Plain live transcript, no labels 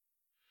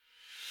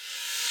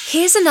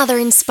Here's another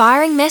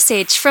inspiring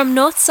message from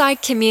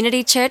Northside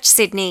Community Church,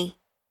 Sydney.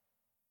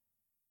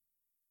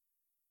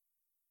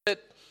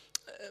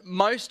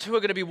 Most who are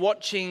going to be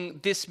watching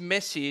this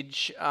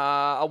message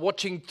are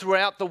watching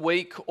throughout the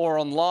week or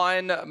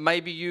online.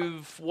 Maybe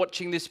you're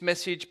watching this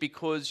message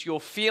because you're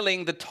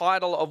feeling the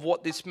title of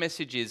what this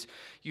message is.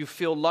 You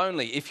feel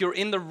lonely. If you're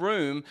in the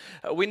room,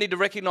 we need to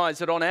recognize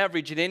that on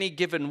average in any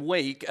given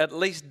week, at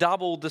least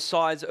double the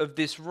size of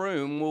this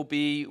room will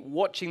be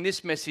watching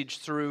this message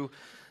through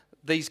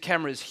these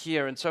cameras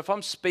here. And so if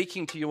I'm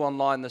speaking to you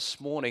online this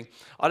morning,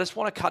 I just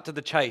want to cut to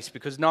the chase,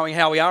 because knowing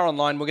how we are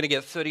online, we're going to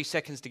get 30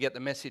 seconds to get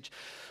the message.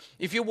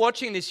 If you're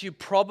watching this, you're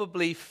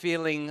probably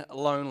feeling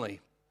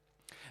lonely.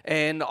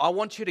 And I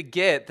want you to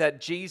get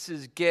that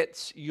Jesus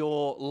gets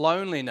your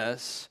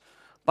loneliness,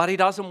 but he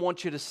doesn't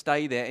want you to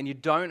stay there, and you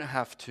don't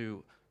have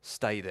to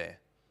stay there.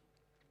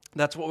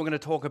 That's what we're going to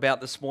talk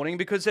about this morning,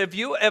 because have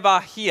you ever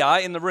here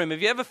in the room,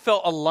 have you ever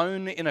felt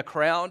alone in a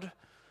crowd?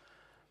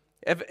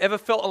 Ever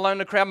felt alone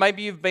in a crowd?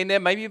 Maybe you've been there.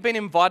 Maybe you've been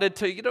invited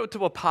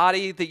to a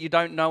party that you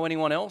don't know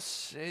anyone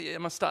else.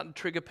 Am I starting to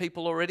trigger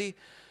people already?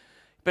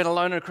 Been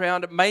alone in a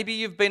crowd. Maybe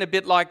you've been a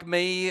bit like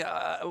me.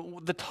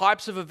 The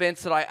types of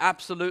events that I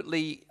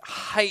absolutely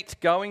hate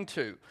going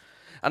to.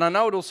 And I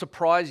know it'll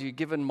surprise you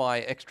given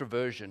my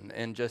extroversion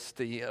and just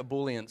the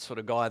ebullient sort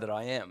of guy that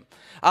I am.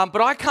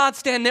 But I can't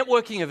stand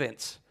networking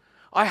events.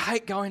 I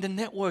hate going to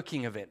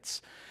networking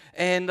events.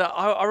 And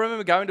I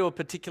remember going to a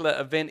particular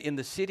event in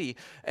the city,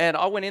 and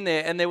I went in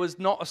there and there was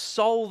not a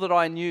soul that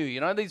I knew. You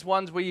know, these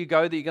ones where you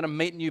go that you're going to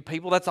meet new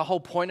people. That's the whole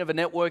point of a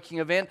networking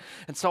event.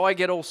 And so I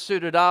get all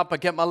suited up. I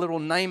get my little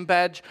name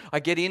badge.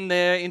 I get in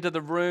there into the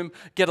room,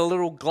 get a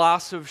little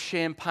glass of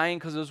champagne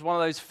because it was one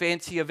of those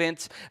fancy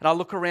events. And I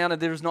look around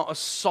and there's not a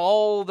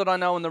soul that I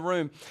know in the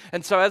room.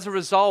 And so as a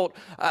result,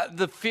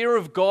 the fear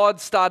of God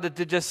started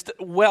to just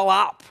well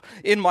up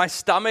in my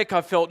stomach.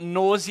 I felt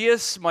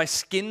nauseous. My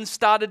skin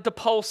started to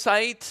pulsate.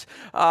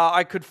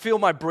 I could feel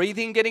my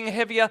breathing getting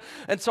heavier,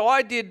 and so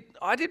I did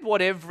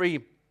what every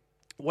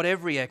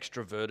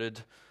extroverted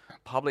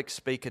public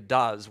speaker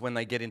does when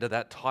they get into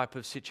that type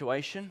of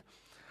situation.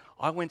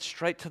 I went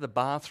straight to the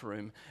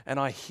bathroom and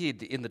I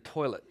hid in the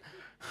toilet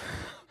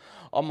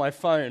on my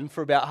phone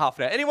for about half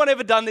an hour. Anyone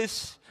ever done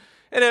this?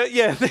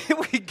 Yeah, there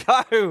we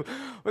go.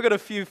 We've got a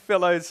few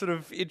fellow sort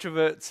of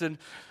introverts, and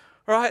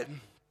right.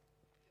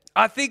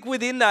 I think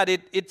within that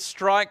it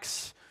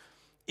strikes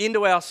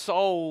into our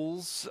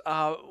souls,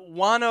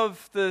 one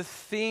of the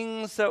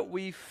things that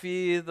we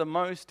fear the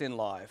most in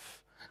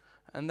life,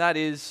 and that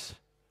is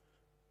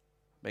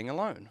being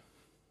alone.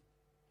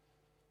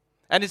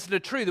 And isn't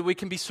it true that we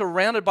can be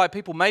surrounded by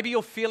people? Maybe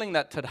you're feeling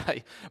that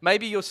today.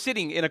 Maybe you're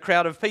sitting in a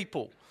crowd of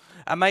people,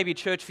 and maybe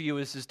church for you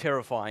is as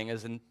terrifying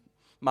as a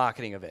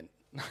marketing event.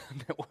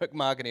 Network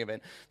marketing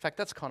event. In fact,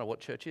 that's kind of what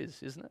church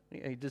is, isn't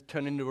it? You just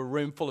turn into a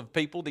room full of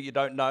people that you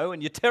don't know,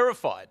 and you're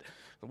terrified.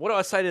 What do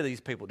I say to these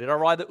people? Did I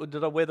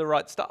wear the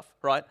right stuff,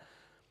 right?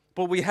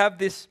 But we have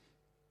this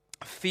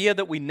fear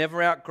that we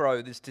never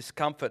outgrow, this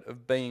discomfort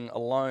of being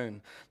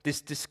alone, this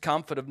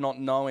discomfort of not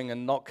knowing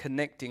and not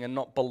connecting and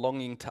not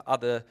belonging to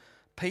other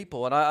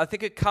people. And I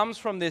think it comes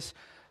from this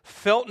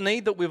felt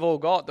need that we've all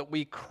got, that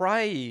we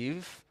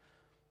crave,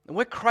 and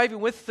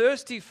we're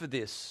thirsty for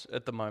this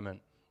at the moment.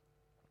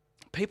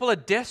 People are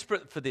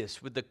desperate for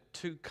this with the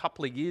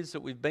couple of years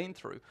that we've been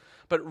through.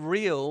 But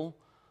real,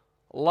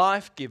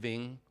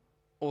 life-giving,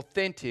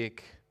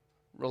 authentic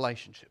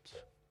relationships.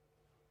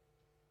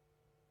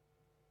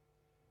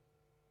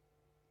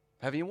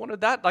 Have you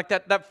wanted that? Like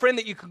that friend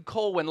that you can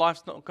call when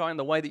life's not going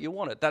the way that you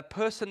want it. That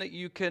person that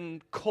you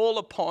can call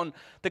upon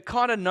that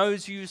kind of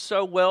knows you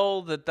so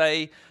well that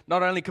they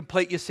not only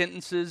complete your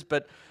sentences,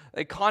 but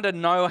they kind of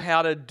know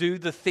how to do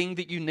the thing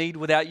that you need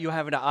without you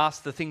having to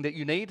ask the thing that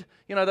you need.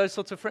 You know, those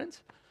sorts of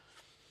friends?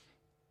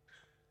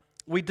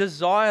 We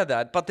desire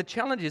that, but the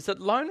challenge is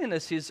that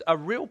loneliness is a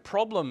real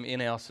problem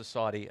in our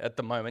society at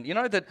the moment. You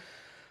know that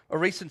a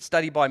recent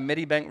study by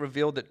Medibank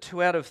revealed that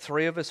 2 out of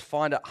 3 of us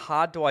find it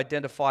hard to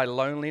identify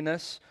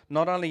loneliness,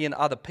 not only in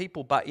other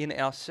people, but in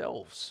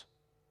ourselves.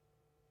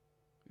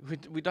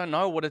 We don't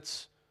know what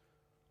it's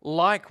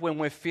like when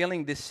we're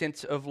feeling this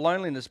sense of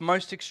loneliness.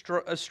 Most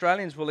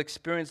Australians will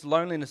experience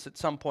loneliness at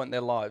some point in their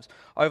lives.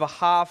 Over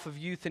half of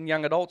youth and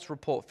young adults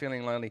report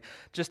feeling lonely.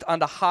 Just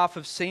under half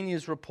of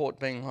seniors report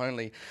being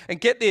lonely. And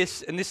get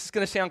this, and this is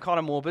going to sound kind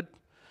of morbid,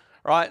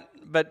 right?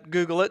 But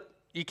Google it.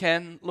 You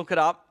can look it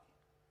up.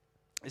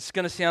 It's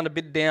going to sound a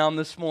bit down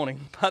this morning.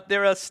 But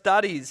there are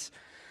studies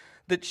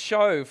that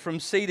show from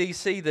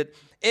CDC that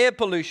air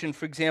pollution,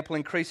 for example,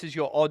 increases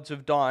your odds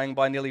of dying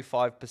by nearly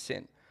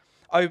 5%.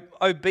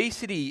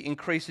 Obesity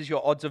increases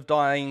your odds of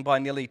dying by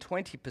nearly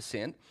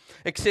 20%.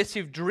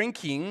 Excessive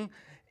drinking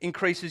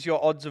increases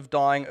your odds of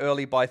dying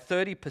early by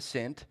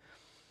 30%.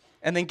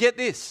 And then get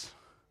this,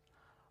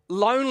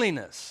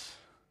 loneliness.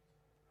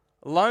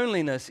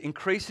 Loneliness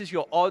increases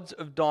your odds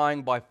of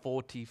dying by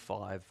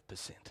 45%.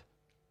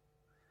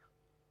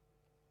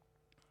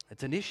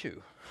 It's an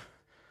issue.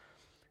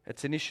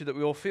 It's an issue that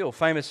we all feel.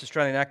 Famous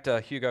Australian actor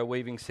Hugo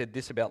Weaving said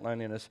this about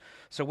loneliness.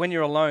 So when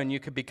you're alone, you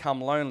can become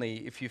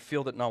lonely if you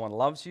feel that no one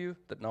loves you,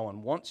 that no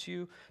one wants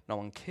you, no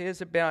one cares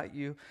about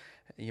you.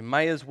 You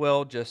may as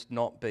well just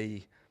not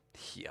be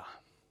here.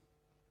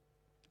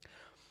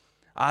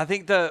 I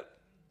think the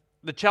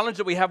challenge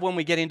that we have when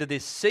we get into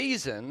this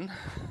season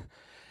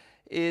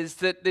is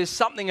that there's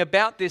something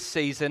about this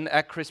season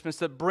at Christmas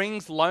that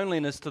brings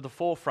loneliness to the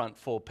forefront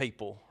for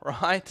people,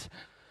 right?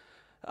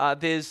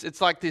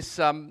 It's like this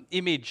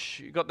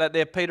image, you got that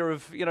there, Peter,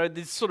 of,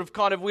 this sort of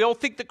kind of, we all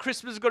think that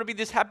Christmas has got to be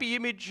this happy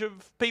image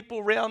of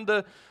people round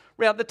the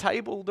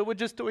table, that we're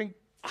just doing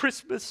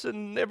Christmas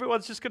and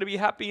everyone's just going to be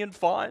happy and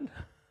fine.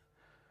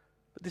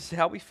 But this is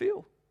how we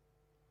feel.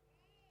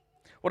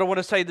 What I want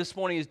to say this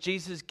morning is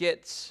Jesus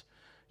gets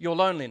your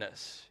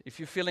loneliness. If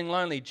you're feeling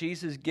lonely,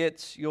 Jesus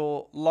gets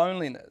your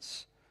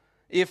loneliness.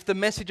 If the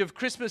message of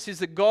Christmas is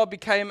that God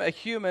became a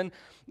human,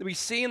 we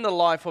see in the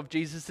life of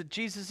Jesus that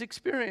Jesus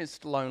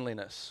experienced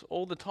loneliness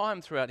all the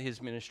time throughout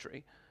his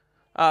ministry.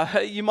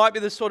 You might be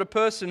the sort of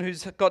person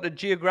who's got a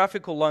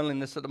geographical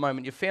loneliness at the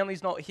moment. Your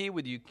family's not here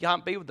with you. You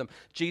can't be with them.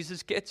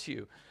 Jesus gets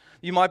you.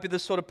 You might be the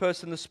sort of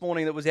person this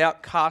morning that was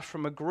outcast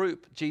from a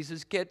group.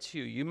 Jesus gets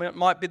you. You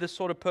might be the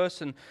sort of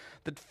person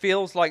that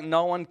feels like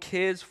no one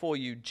cares for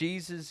you.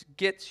 Jesus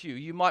gets you.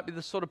 You might be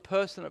the sort of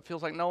person that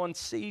feels like no one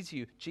sees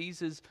you.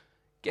 Jesus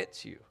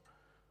gets you.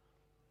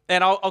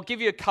 And I'll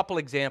give you a couple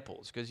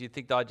examples because you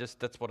think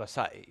that's what I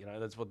say.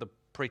 That's what the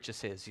preacher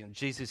says.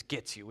 Jesus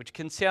gets you, which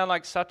can sound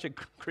like such a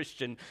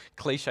Christian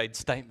cliched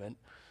statement.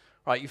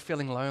 Right? You're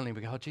feeling lonely,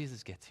 but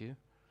Jesus gets you.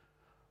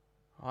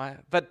 Right?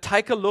 But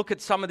take a look at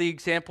some of the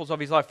examples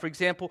of his life. For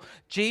example,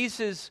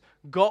 Jesus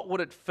got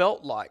what it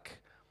felt like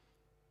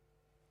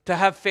to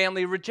have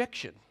family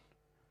rejection.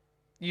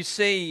 You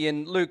see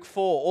in Luke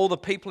 4, all the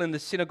people in the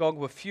synagogue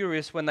were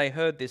furious when they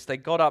heard this. They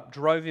got up,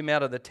 drove him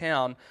out of the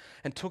town,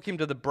 and took him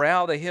to the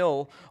brow of the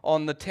hill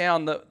on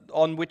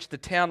which the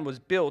town was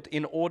built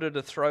in order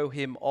to throw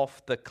him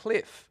off the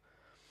cliff.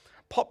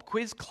 Pop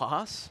quiz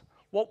class,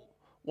 what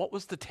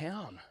was the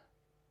town?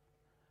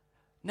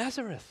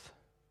 Nazareth.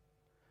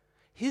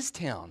 His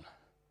town.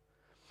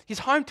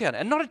 His hometown.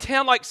 And not a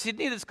town like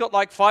Sydney that's got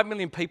like 5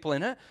 million people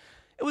in it.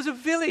 It was a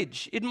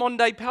village in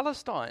modern-day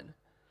Palestine.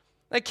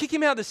 They kick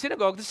him out of the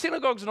synagogue. The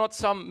synagogue's not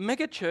some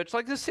mega church.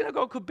 Like the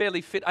synagogue could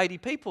barely fit 80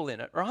 people in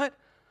it, right?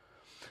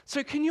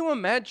 So can you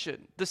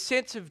imagine the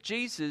sense of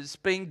Jesus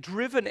being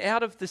driven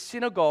out of the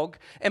synagogue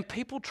and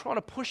people trying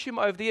to push him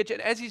over the edge?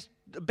 And as he's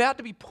about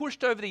to be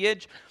pushed over the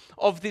edge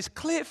of this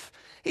cliff,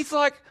 he's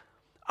like,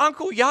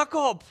 Uncle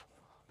Jacob,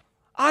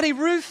 Auntie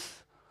Ruth,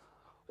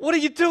 what are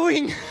you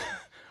doing?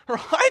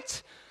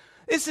 Right?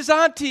 This is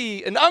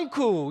auntie and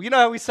uncle. You know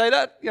how we say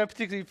that?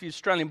 Particularly if you're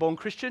Australian-born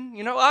Christian.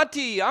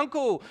 Auntie,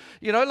 uncle.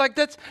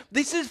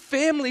 This is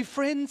family,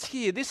 friends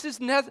here. This is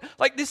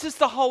this is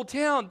the whole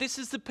town. This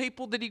is the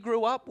people that he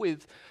grew up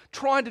with,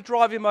 trying to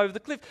drive him over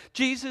the cliff.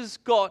 Jesus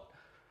got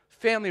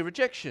family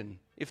rejection,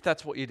 if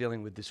that's what you're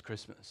dealing with this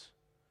Christmas.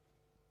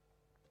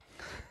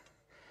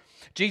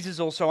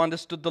 Jesus also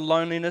understood the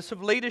loneliness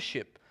of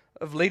leadership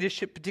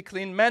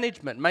particularly in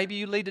management. Maybe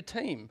you lead a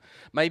team.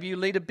 Maybe you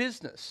lead a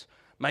business.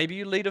 Maybe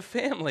you lead a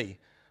family.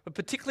 But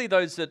particularly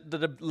those that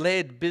have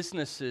led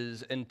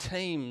businesses and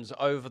teams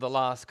over the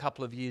last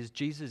couple of years,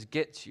 Jesus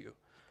gets you.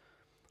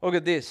 Look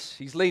at this.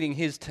 He's leading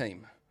his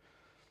team.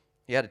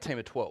 He had a team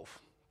of 12.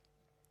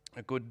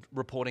 A good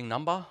reporting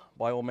number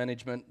by all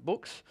management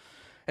books.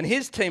 And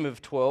his team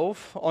of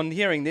 12, on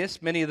hearing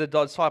this, many of the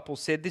disciples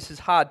said, "This is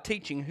hard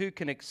teaching. Who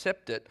can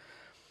accept it?"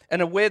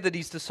 And aware that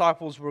his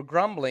disciples were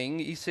grumbling,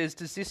 he says,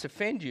 "Does this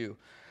offend you?"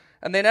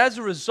 And then as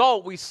a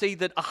result, we see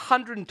that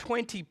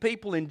 120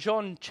 people in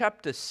John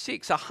chapter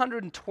 6,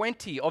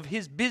 120 of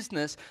his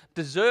business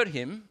desert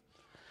him.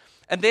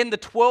 And then the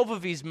 12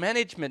 of his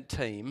management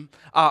team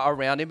are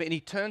around him, and he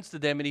turns to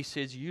them and he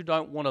says, "You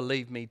don't want to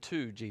leave me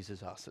too?"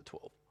 Jesus asked the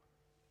 12.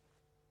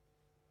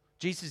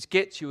 Jesus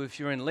gets you if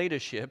you're in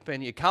leadership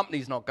and your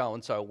company's not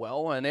going so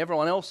well and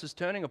everyone else is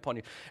turning upon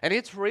you. And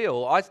it's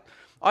real.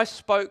 I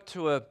spoke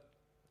to a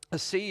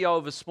CEO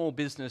of a small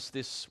business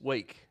this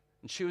week,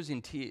 and she was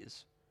in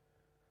tears.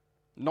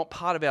 Not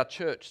part of our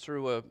church,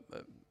 through a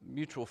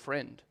mutual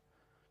friend.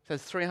 She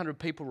has 300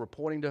 people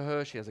reporting to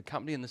her. She has a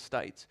company in the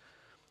States.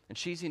 And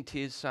she's in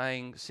tears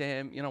saying,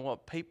 "Sam, you know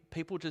what?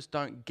 People just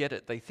don't get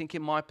it. They think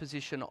in my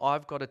position,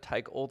 I've got to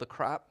take all the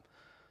crap.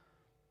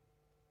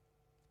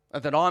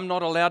 And that I'm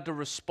not allowed to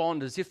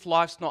respond as if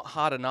life's not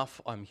hard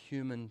enough. I'm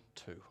human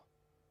too."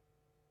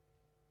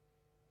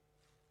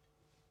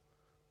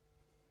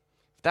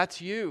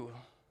 That's you.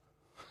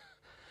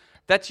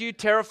 That's you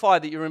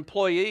terrified that your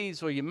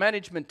employees or your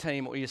management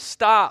team or your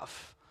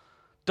staff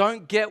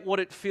don't get what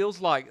it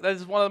feels like. That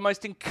is one of the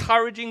most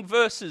encouraging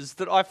verses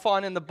that I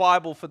find in the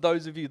Bible for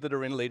those of you that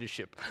are in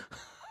leadership.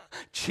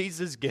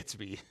 Jesus gets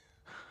me.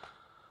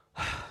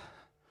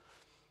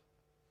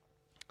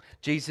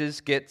 Jesus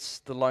gets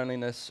the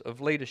loneliness of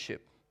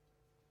leadership.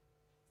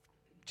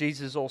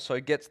 Jesus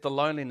also gets the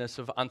loneliness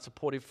of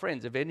unsupportive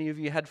friends. Have any of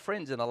you had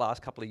friends in the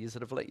last couple of years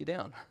that have let you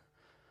down?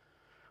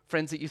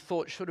 Friends that you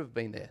thought should have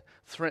been there.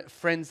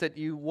 Friends that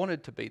you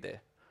wanted to be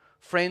there.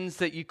 Friends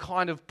that you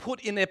kind of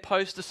put in their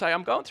post to say,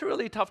 I'm going through a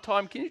really tough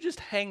time. Can you just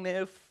hang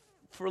there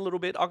for a little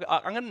bit? I'm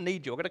going to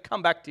need you. I'm going to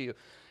come back to you.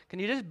 Can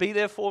you just be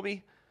there for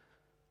me?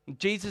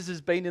 Jesus has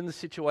been in the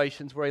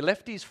situations where he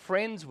left his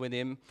friends with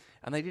him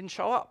and they didn't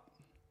show up.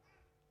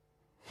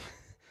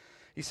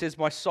 He says,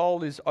 my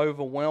soul is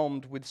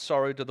overwhelmed with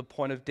sorrow to the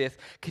point of death.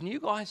 Can you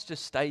guys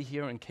just stay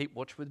here and keep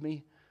watch with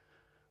me?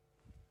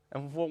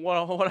 And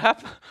what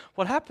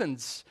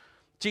happens?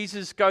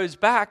 Jesus goes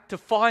back to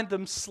find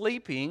them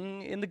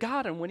sleeping in the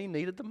garden when he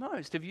needed them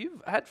most. Have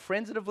you had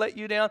friends that have let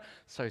you down?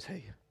 So's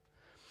he.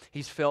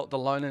 He's felt the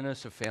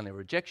loneliness of family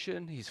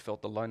rejection. He's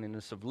felt the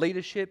loneliness of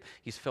leadership.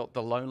 He's felt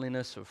the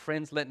loneliness of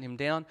friends letting him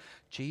down.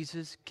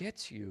 Jesus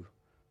gets you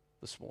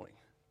this morning.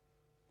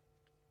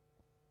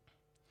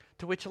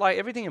 To which, like,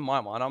 everything in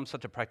my mind, I'm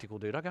such a practical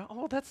dude. I go,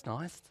 oh, that's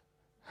nice.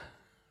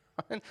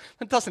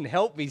 It doesn't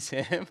help me,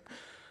 Sam.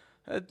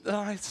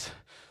 It's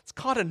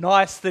kind of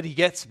nice that he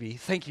gets me.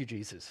 Thank you,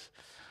 Jesus.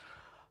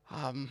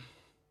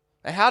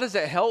 How does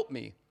that help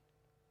me?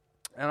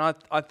 And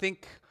I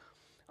think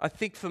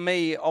for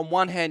me, on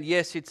one hand,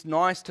 yes, it's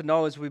nice to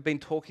know as we've been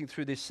talking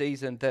through this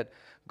season that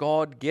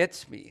God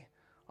gets me.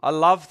 I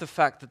love the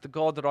fact that the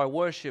God that I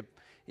worship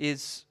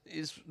is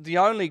the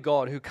only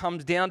God who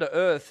comes down to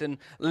earth and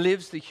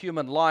lives the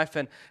human life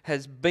and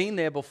has been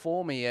there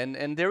before me.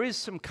 And there is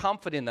some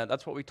comfort in that.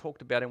 That's what we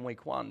talked about in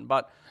week 1.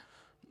 But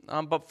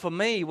for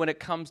me, when it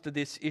comes to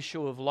this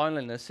issue of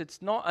loneliness,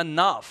 it's not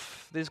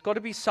enough. There's got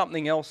to be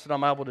something else that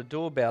I'm able to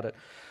do about it.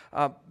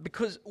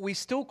 Because we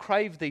still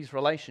crave these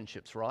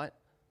relationships, right?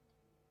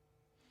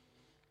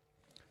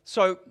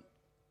 So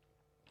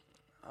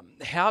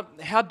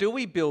how do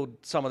we build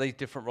some of these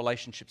different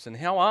relationships, and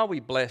how are we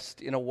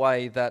blessed in a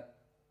way that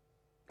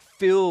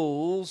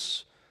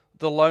fills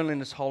the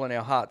loneliness hole in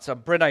our hearts?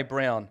 Brené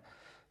Brown,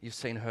 you've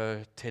seen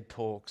her TED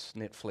Talks,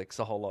 Netflix,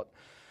 a whole lot.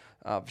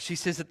 She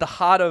says that the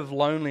heart of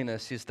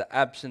loneliness is the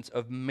absence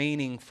of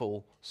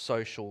meaningful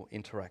social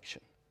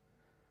interaction.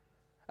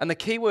 And the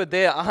key word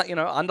there,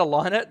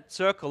 underline it,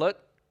 circle it,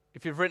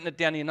 if you've written it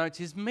down in your notes,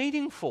 is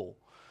meaningful.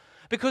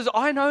 Because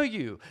I know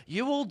you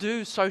all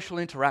do social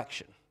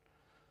interaction.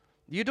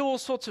 You do all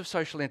sorts of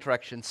social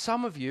interaction.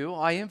 Some of you,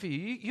 I envy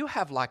you, you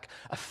have like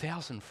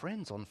 1,000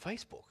 friends on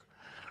Facebook,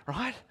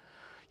 right?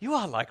 You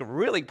are like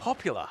really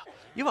popular.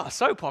 You are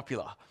so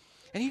popular.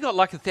 And you got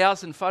like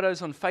 1,000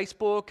 photos on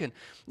Facebook, and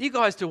you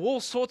guys do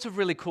all sorts of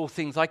really cool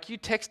things. Like you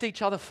text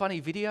each other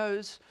funny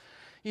videos.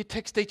 You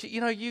text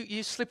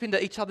you slip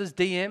into each other's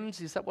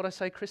DMs. Is that what I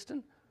say,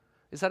 Kristen?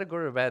 Is that a good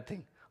or a bad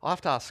thing? I'll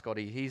have to ask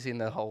Scotty. He's in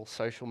the whole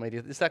social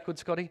media. Is that good,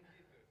 Scotty?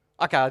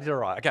 Okay, I did all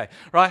right. Okay,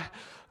 right?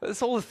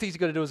 That's all the things you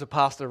got to do as a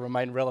pastor to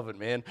remain relevant,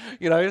 man.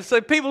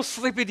 So people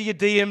slip into your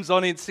DMs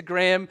on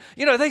Instagram.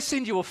 They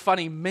send you a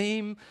funny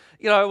meme,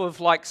 of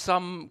like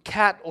some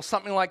cat or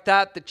something like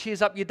that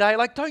cheers up your day.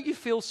 Like, don't you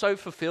feel so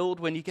fulfilled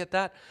when you get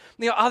that?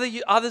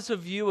 Others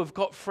of you have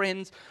got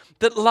friends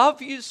that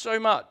love you so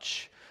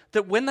much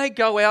that when they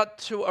go out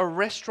to a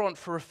restaurant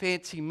for a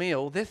fancy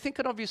meal, they're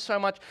thinking of you so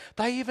much,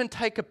 they even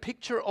take a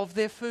picture of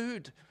their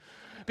food.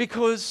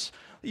 Because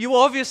you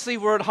obviously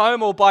were at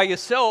home or by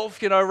yourself,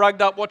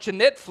 rugged up watching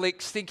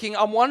Netflix thinking,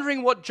 I'm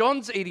wondering what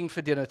John's eating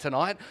for dinner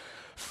tonight.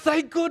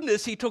 Thank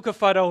goodness he took a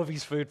photo of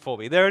his food for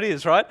me. There it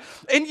is, right?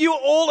 And you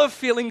all are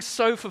feeling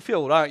so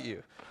fulfilled, aren't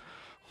you?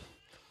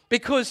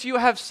 Because you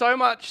have so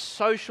much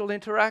social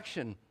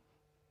interaction.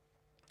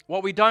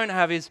 What we don't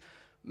have is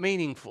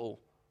meaningful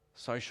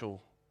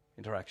social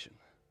interaction.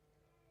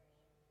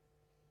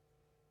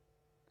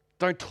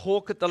 Don't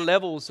talk at the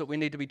levels that we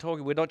need to be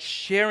talking. We're not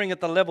sharing at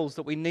the levels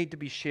that we need to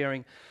be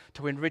sharing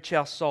to enrich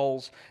our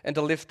souls and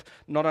to lift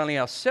not only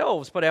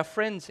ourselves, but our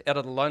friends out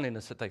of the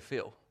loneliness that they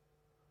feel.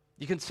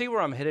 You can see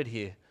where I'm headed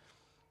here.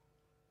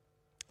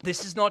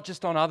 This is not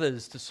just on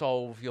others to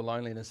solve your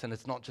loneliness, and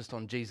it's not just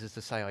on Jesus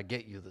to say, I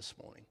get you this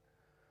morning.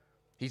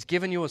 He's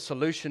given you a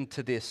solution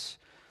to this.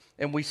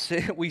 And we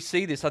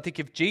see this. I think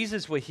if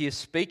Jesus were here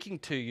speaking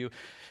to you,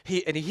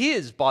 and he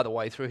is, by the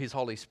way, through his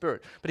Holy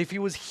Spirit, but if he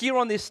was here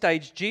on this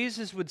stage,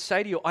 Jesus would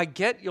say to you, I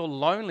get your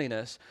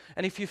loneliness.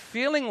 And if you're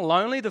feeling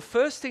lonely, the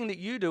first thing that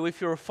you do, if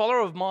you're a follower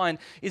of mine,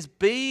 is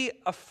be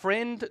a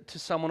friend to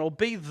someone, or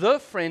be the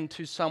friend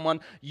to someone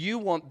you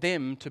want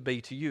them to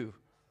be to you.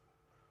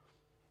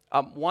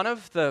 One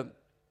of the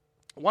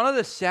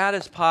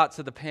saddest parts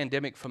of the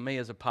pandemic for me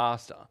as a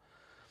pastor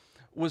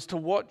was to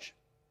watch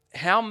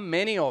how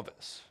many of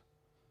us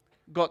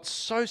got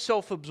so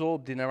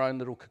self-absorbed in our own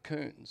little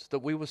cocoons that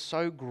we were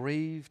so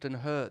grieved and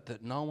hurt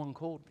that no one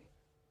called me.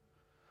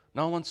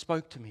 No one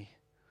spoke to me.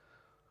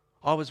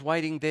 I was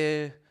waiting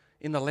there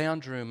in the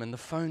lounge room and the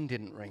phone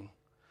didn't ring.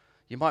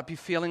 You might be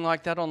feeling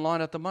like that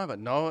online at the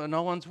moment.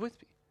 No one's with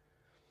me.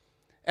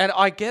 And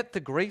I get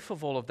the grief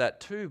of all of that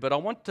too, but I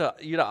want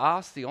you to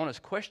ask the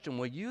honest question,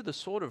 were you the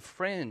sort of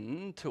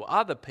friend to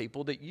other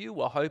people that you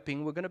were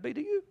hoping were going to be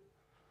to you?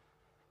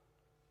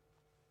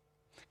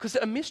 Because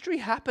a mystery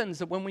happens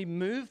that when we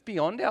move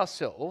beyond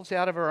ourselves,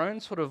 out of our own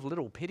sort of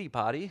little pity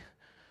party,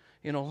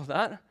 all of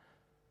that,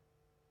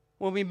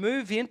 when we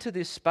move into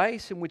this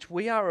space in which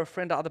we are a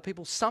friend to other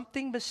people,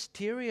 something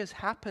mysterious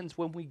happens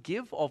when we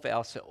give of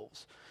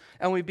ourselves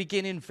and we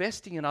begin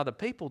investing in other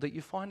people, that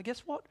you find,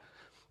 guess what?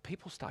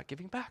 People start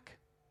giving back.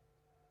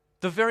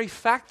 The very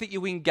fact that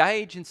you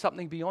engage in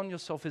something beyond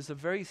yourself is the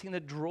very thing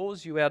that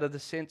draws you out of the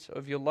sense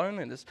of your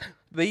loneliness.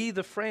 Be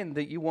the friend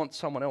that you want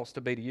someone else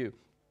to be to you.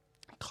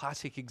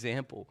 Classic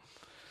example,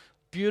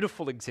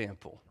 beautiful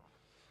example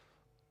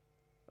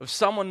of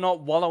someone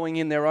not wallowing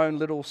in their own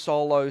little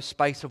solo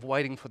space of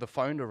waiting for the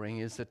phone to ring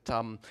is that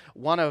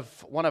one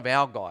of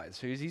our guys,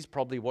 he's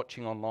probably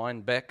watching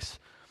online, Bex,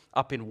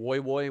 up in Woy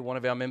Woy, one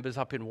of our members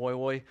up in Woy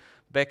Woy.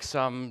 Bex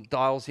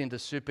dials into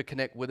Super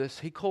Connect with us.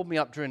 He called me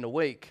up during the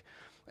week,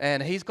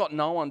 and he's got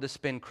no one to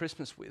spend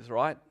Christmas with,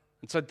 right?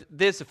 And so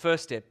there's the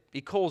first step.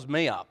 He calls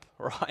me up,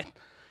 right?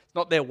 It's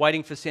not there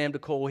waiting for Sam to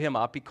call him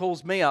up. He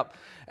calls me up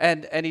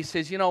and he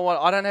says, you know what,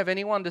 I don't have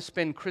anyone to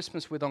spend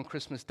Christmas with on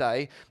Christmas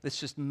Day. It's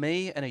just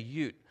me and a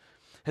ute.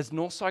 Has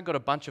Northside got a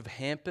bunch of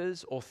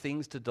hampers or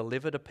things to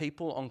deliver to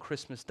people on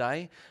Christmas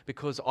Day?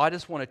 Because I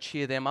just want to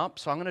cheer them up.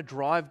 So I'm going to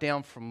drive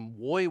down from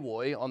Woy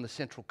Woy on the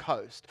Central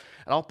Coast,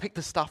 and I'll pick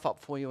the stuff up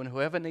for you, and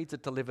whoever needs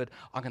it delivered,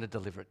 I'm going to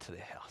deliver it to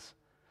their house.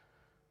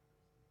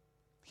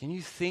 Can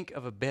you think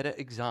of a better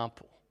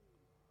example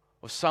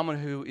of someone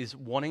who is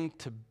wanting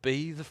to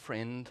be the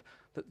friend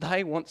that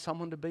they want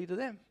someone to be to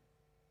them?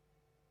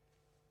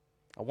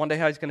 I wonder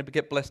how he's going to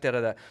get blessed out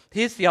of that.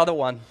 Here's the other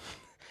one,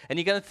 and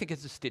you're going to think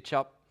it's a stitch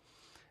up,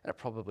 and it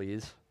probably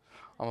is.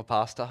 I'm a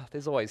pastor.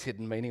 There's always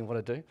hidden meaning in what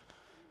I do.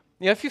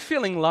 You know, if you're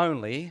feeling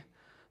lonely,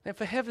 then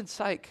for heaven's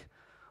sake,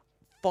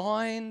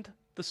 find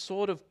the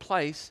sort of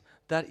place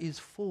that is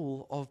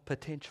full of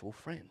potential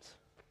friends.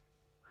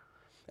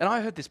 And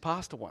I heard this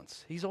pastor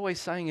once. He's always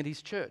saying at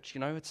his church,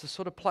 you know, it's the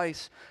sort of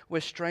place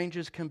where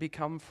strangers can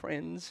become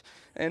friends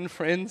and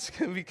friends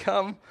can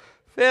become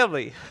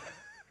family.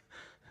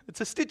 It's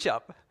a stitch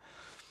up.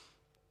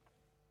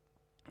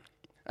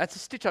 That's a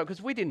stitch up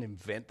because we didn't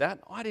invent that.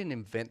 I didn't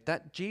invent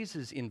that.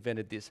 Jesus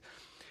invented this.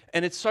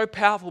 And it's so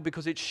powerful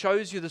because it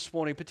shows you this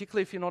morning,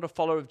 particularly if you're not a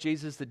follower of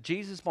Jesus, that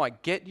Jesus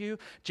might get you.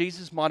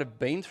 Jesus might have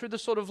been through the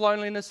sort of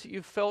loneliness that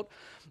you've felt.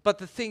 But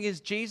the thing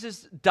is,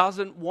 Jesus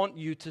doesn't want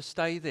you to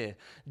stay there.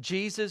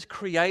 Jesus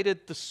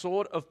created the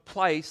sort of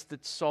place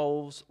that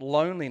solves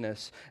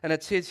loneliness. And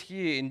it says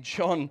here in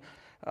John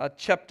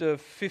chapter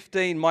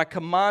 15, my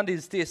command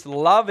is this,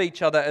 love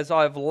each other as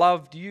I have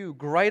loved you.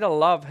 Greater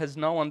love has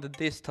no one than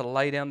this, to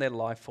lay down their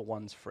life for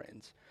one's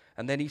friends.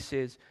 And then he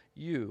says,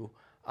 you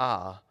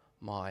are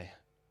my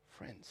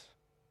friends.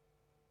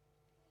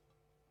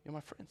 You're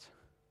my friends.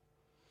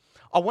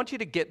 I want you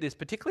to get this,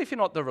 particularly if you're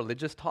not the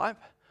religious type.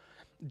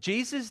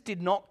 Jesus did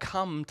not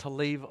come to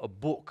leave a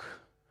book.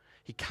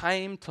 He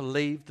came to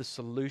leave the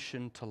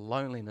solution to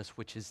loneliness,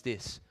 which is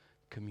this: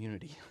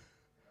 community.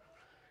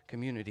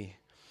 Community.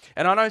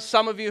 And I know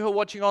some of you who are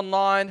watching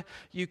online,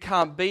 you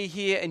can't be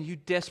here and you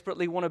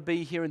desperately want to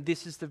be here, and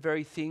this is the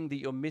very thing that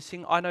you're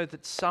missing. I know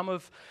that some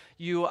of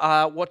you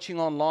are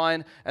watching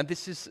online and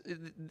this is,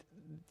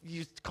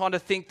 you kind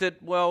of think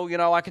that, well, you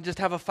know, I can just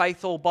have a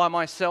faith all by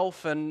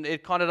myself and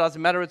it kind of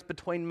doesn't matter, it's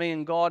between me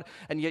and God,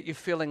 and yet you're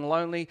feeling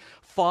lonely.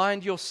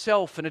 Find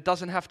yourself, and it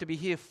doesn't have to be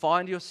here,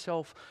 find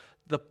yourself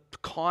the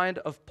kind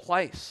of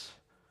place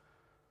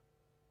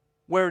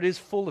where it is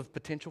full of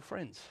potential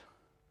friends.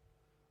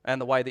 And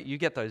the way that you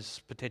get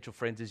those potential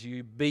friends is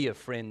you be a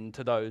friend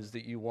to those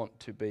that you want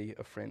to be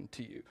a friend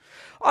to you.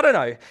 I don't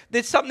know.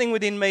 There's something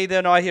within me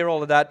that I hear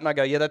all of that and I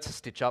go, yeah, that's a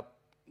stitch up.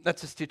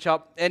 That's a stitch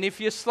up. And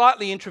if you're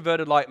slightly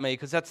introverted like me,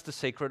 because that's the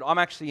secret, I'm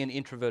actually an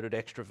introverted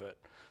extrovert.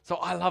 So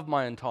I love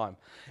my own time.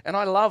 And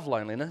I love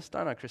loneliness,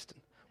 don't I,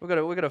 Kristen? We've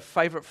got a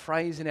favourite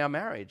phrase in our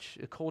marriage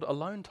called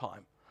alone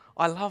time.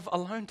 I love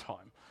alone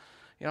time.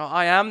 You know,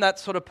 I am that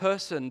sort of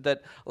person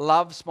that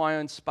loves my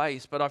own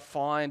space, but I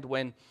find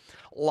when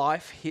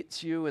life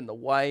hits you in the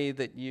way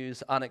that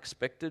is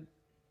unexpected,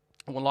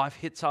 when life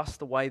hits us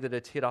the way that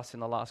it's hit us in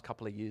the last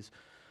couple of years,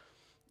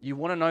 you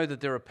want to know that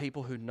there are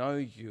people who know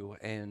you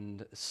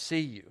and see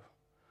you.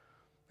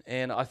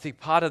 And I think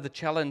part of the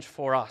challenge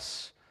for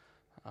us,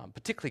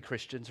 particularly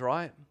Christians,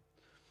 right,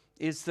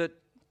 is that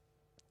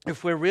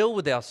if we're real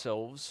with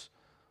ourselves,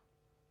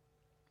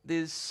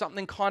 there's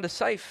something kind of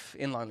safe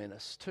in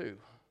loneliness too.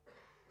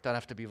 Don't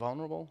have to be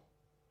vulnerable.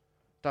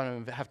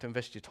 Don't have to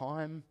invest your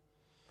time.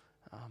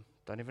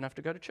 Don't even have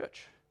to go to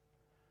church.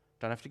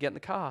 Don't have to get in the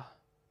car.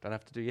 Don't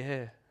have to do your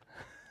hair.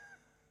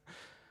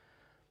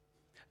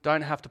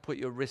 Don't have to put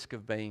your risk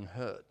of being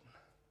hurt.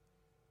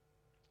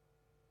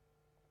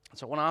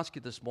 So I want to ask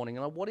you this morning,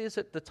 what is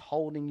it that's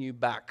holding you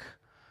back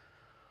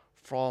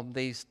from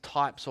these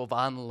types of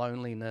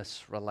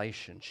unloneliness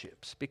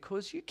relationships?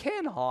 Because you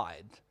can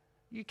hide.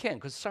 You can,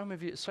 because so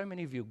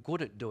many of you are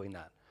good at doing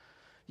that.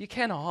 You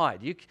can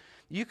hide.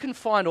 You can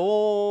find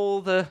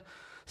all the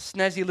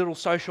snazzy little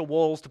social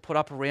walls to put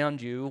up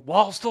around you,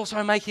 whilst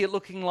also making it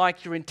looking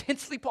like you're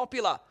intensely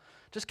popular.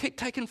 Just keep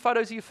taking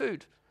photos of your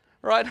food,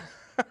 right?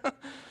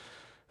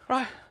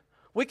 Right?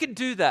 We could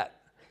do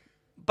that.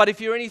 But if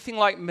you're anything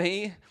like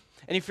me,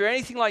 And if you're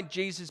anything like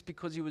Jesus,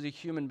 because he was a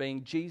human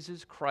being,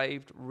 Jesus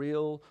craved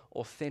real,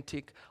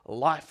 authentic,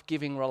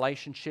 life-giving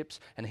relationships,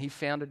 and he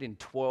found it in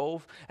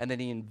 12, and then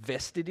he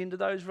invested into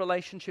those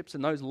relationships,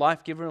 and those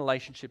life-giving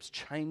relationships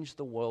changed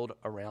the world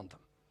around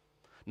them.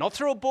 Not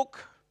through a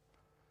book,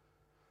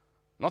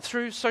 not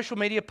through social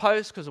media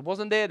posts, because it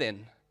wasn't there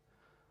then,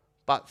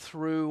 but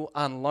through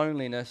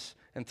unloneliness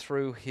and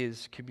through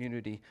his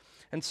community.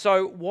 And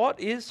so what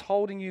is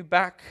holding you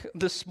back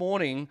this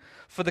morning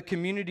for the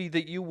community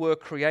that you were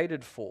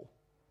created for?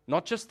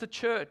 Not just the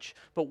church,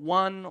 but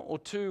one or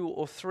two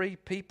or three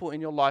people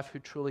in your life who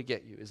truly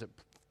get you. Is it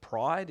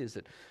pride? Is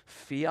it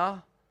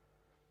fear?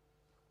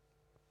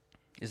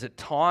 Is it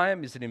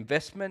time? Is it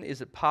investment? Is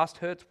it past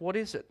hurts? What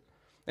is it?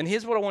 And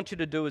here's what I want you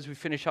to do as we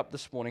finish up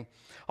this morning.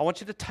 I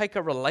want you to take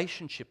a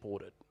relationship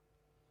audit.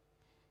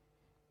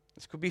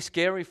 This could be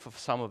scary for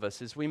some of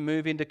us as we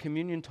move into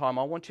communion time.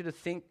 I want you to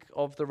think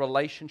of the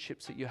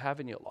relationships that you have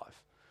in your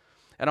life.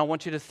 And I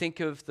want you to think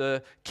of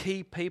the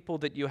key people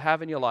that you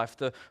have in your life,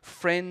 the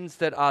friends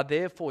that are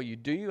there for you.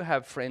 Do you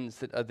have friends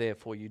that are there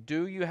for you?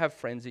 Do you have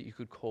friends that you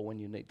could call when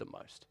you need them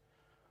most?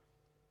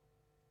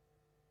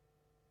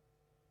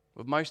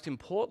 But most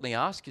importantly,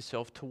 ask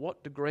yourself, to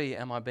what degree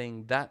am I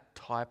being that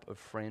type of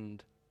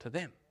friend to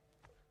them?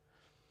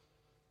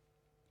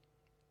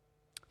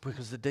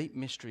 Because the deep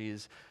mystery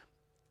is,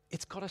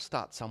 it's got to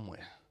start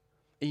somewhere.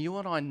 You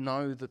and I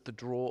know that the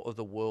draw of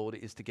the world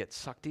is to get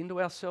sucked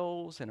into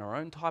ourselves and our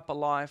own type of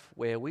life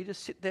where we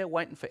just sit there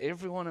waiting for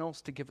everyone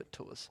else to give it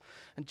to us.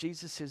 And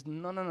Jesus says,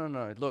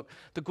 no. Look,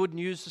 the good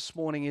news this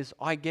morning is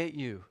I get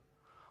you.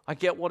 I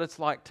get what it's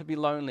like to be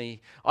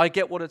lonely. I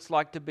get what it's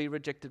like to be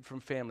rejected from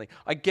family.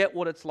 I get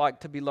what it's like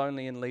to be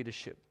lonely in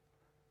leadership.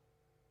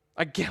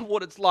 I get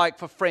what it's like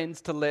for friends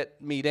to let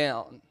me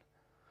down.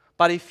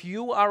 But if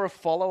you are a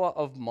follower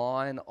of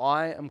mine,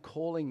 I am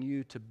calling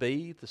you to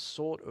be the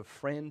sort of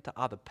friend to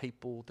other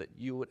people that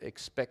you would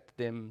expect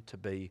them to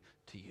be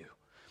to you.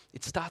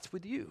 It starts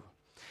with you.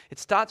 It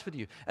starts with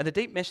you. And the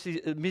deep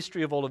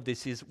mystery of all of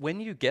this is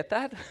when you get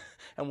that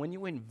and when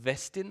you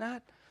invest in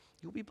that,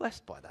 you'll be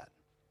blessed by that.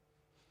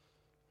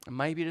 And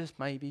maybe, just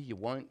maybe, you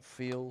won't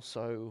feel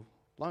so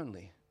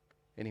lonely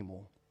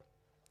anymore.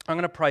 I'm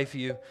going to pray for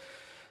you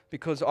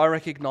because I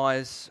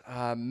recognize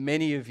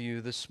many of you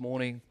this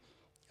morning,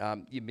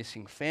 you're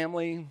missing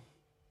family,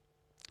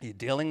 you're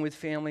dealing with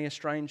family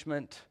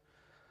estrangement,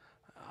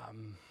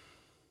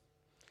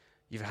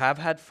 you have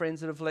had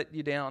friends that have let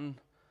you down.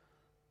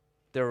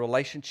 There are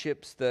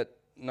relationships that,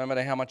 no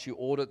matter how much you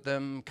audit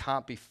them,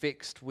 can't be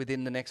fixed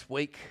within the next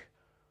week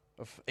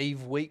of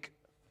Eve week.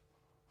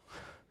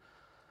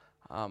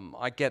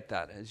 I get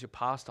that. As your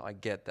pastor, I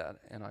get that.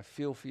 And I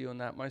feel for you in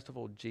that. Most of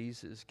all,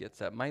 Jesus gets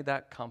that. May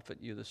that comfort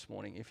you this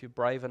morning. If you're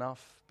brave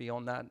enough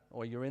beyond that,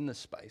 or you're in the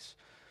space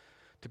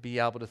to be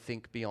able to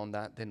think beyond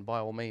that, then by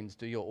all means,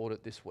 do your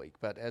audit this week.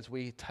 But as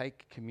we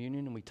take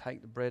communion and we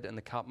take the bread and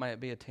the cup, may it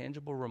be a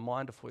tangible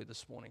reminder for you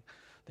this morning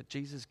that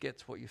Jesus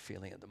gets what you're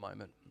feeling at the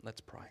moment.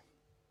 Let's pray.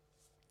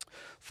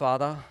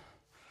 Father,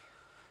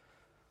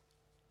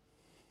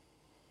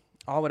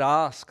 I would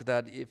ask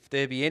that if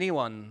there be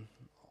anyone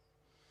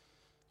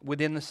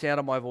within the sound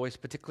of my voice,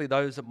 particularly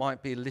those that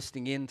might be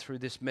listening in through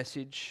this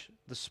message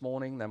this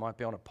morning, they might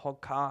be on a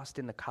podcast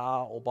in the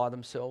car or by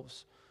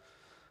themselves,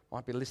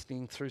 might be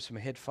listening through some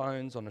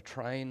headphones on a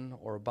train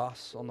or a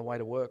bus on the way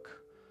to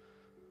work,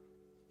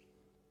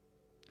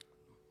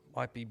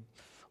 might be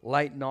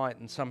late night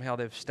and somehow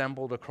they've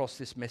stumbled across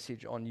this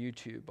message on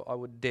YouTube. I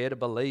would dare to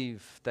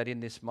believe that in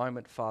this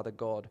moment, Father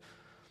God,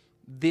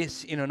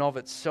 this in and of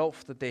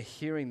itself, that they're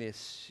hearing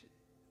this,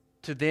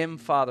 to them,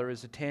 Father,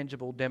 is a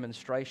tangible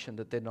demonstration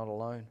that they're not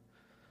alone,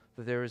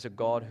 that there is a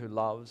God who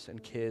loves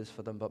and cares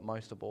for them, but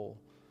most of all,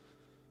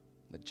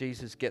 that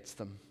Jesus gets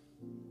them.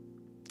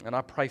 And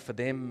I pray for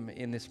them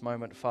in this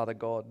moment, Father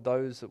God,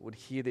 those that would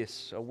hear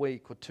this a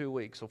week or 2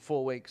 weeks or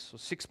 4 weeks or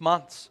 6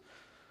 months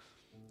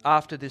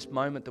after this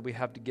moment that we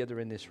have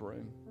together in this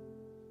room,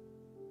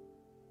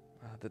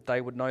 that they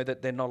would know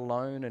that they're not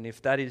alone. And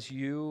if that is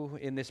you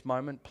in this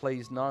moment,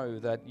 please know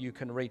that you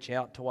can reach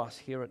out to us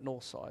here at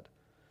Northside.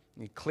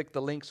 You click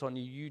the links on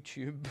your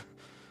YouTube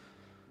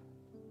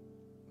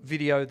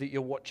video that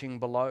you're watching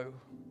below.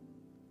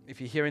 If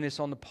you're hearing this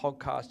on the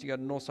podcast, you go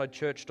to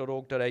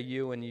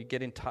northsidechurch.org.au and you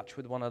get in touch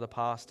with one of the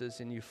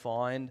pastors and you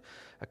find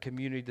a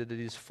community that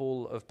is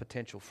full of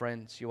potential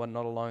friends. You are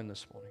not alone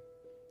this morning.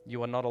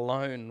 You are not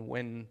alone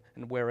when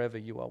and wherever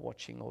you are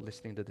watching or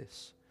listening to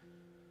this.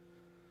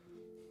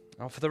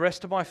 Now, for the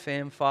rest of my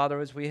fam, Father,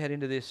 as we head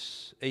into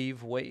this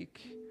Eve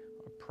week,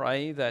 I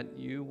pray that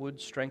you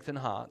would strengthen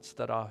hearts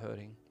that are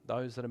hurting,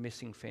 those that are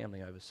missing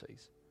family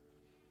overseas,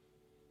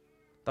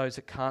 those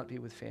that can't be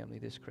with family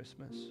this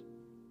Christmas,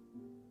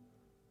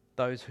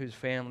 those whose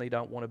family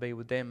don't want to be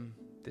with them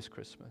this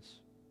Christmas,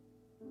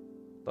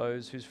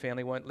 those whose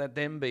family won't let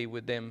them be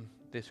with them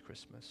this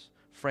Christmas,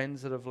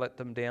 friends that have let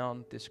them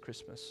down this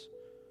Christmas.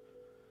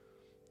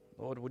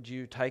 Lord, would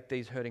you take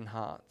these hurting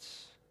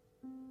hearts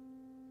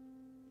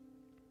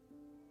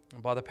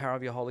and by the power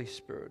of your Holy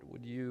Spirit,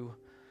 would you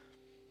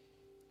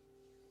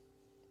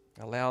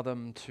Allow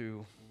them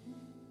to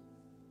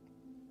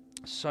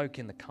soak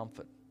in the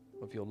comfort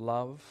of your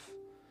love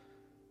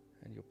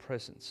and your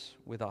presence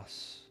with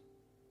us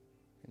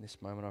in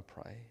this moment, I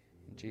pray.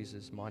 In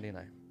Jesus' mighty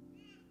name.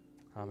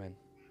 Amen.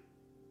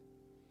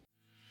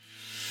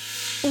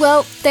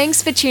 Well,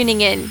 thanks for tuning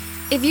in.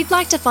 If you'd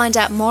like to find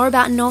out more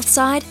about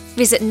Northside,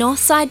 visit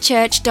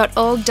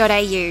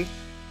northsidechurch.org.au.